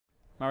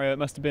Mario, it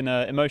must have been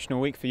an emotional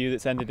week for you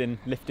that's ended in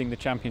lifting the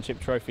championship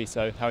trophy,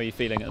 so how are you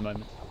feeling at the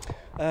moment?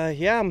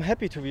 Yeah, I'm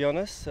happy to be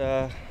honest.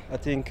 I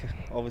think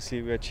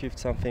obviously we achieved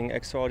something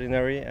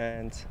extraordinary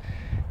and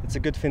it's a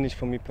good finish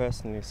for me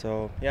personally.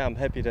 So yeah, I'm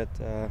happy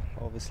that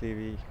obviously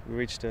we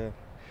reached the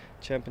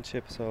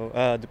championship, so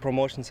the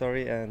promotion,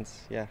 sorry, and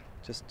yeah,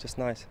 just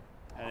nice.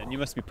 And you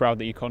must be proud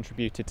that you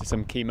contributed to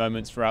some key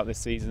moments throughout this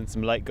season,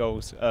 some late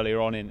goals earlier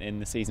on in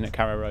the season at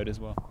Carrow Road as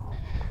well.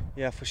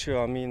 Yeah, for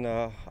sure. I mean,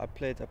 I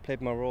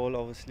played my role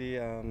obviously.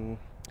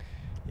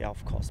 Yeah,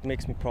 of course,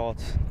 makes me proud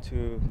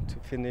to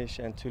finish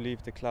and to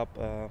leave the club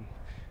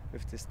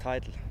with this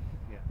title.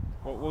 Yeah.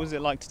 What was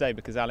it like today?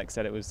 Because Alex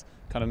said it was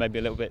kind of maybe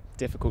a little bit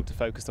difficult to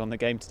focus on the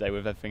game today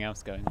with everything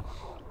else going on.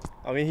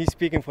 I mean, he's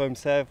speaking for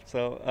himself.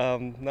 So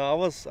no, I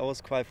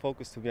was quite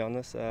focused to be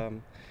honest.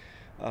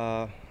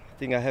 I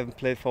think I haven't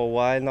played for a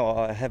while now.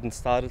 Or I haven't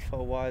started for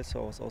a while,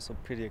 so I was also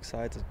pretty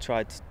excited.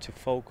 Tried to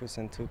focus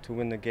and to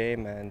win the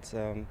game,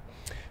 and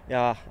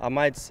yeah, I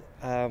might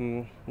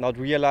not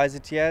realize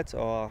it yet,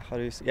 or how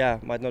do you say, yeah,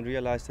 might not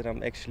realize that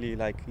I'm actually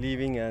like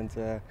leaving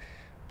and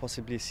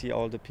possibly see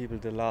all the people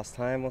the last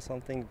time or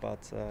something.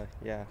 But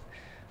yeah,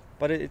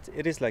 but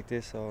it is like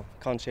this, so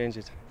can't change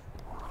it.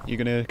 You're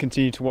going to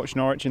continue to watch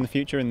Norwich in the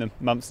future, in the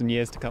months and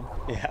years to come?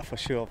 Yeah, for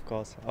sure, of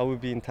course. I will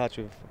be in touch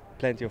with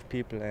plenty of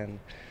people and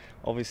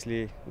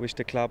obviously wish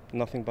the club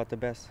nothing but the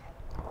best.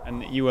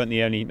 And you weren't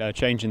the only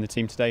change in the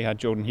team today. You had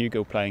Jordan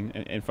Hugill playing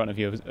in front of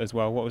you as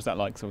well. What was that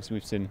like? So obviously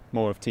we've seen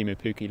more of Timo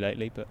Pukki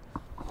lately, but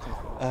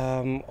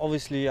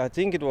obviously, I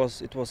think it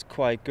was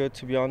quite good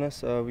to be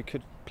honest. We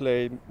could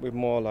play with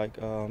more like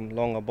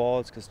longer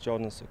balls because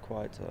Jordan is a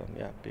quite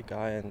big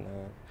guy and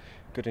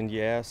good in the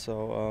air.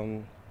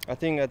 So I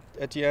think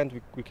at the end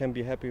we can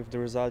be happy with the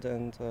result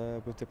and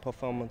with the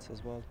performance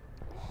as well.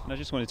 And I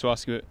just wanted to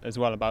ask you as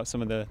well about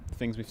some of the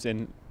things we've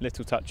seen,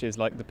 little touches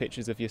like the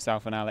pictures of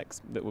yourself and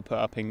Alex that were put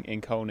up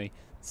in Colney,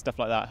 stuff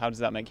like that. How does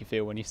that make you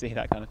feel when you see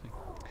that kind of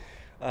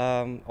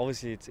thing?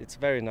 Obviously, it's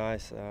very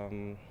nice,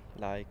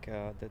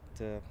 that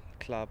the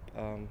club,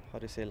 how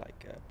do you say,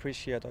 like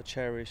appreciate or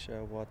cherish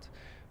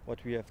what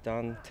we have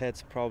done.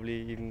 Ted's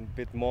probably even a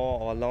bit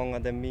more or longer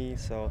than me,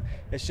 so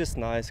it's just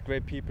nice.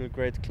 Great people,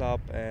 great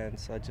club, and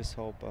so I just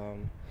hope,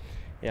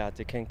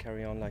 they can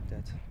carry on like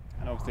that.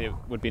 And obviously it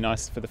would be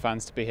nice for the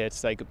fans to be here to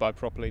say goodbye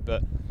properly,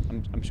 but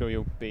I'm sure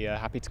you'll be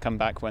happy to come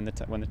back when the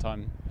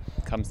time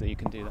comes that you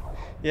can do that.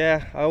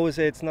 Yeah, I always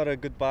say it's not a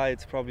goodbye,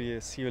 it's probably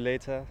a see you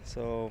later.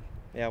 So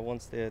yeah,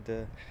 once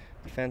the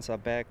fans are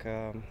back,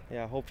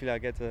 hopefully I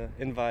get an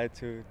invite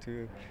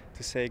to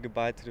say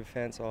goodbye to the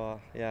fans, or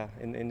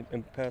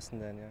in person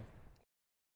then, yeah.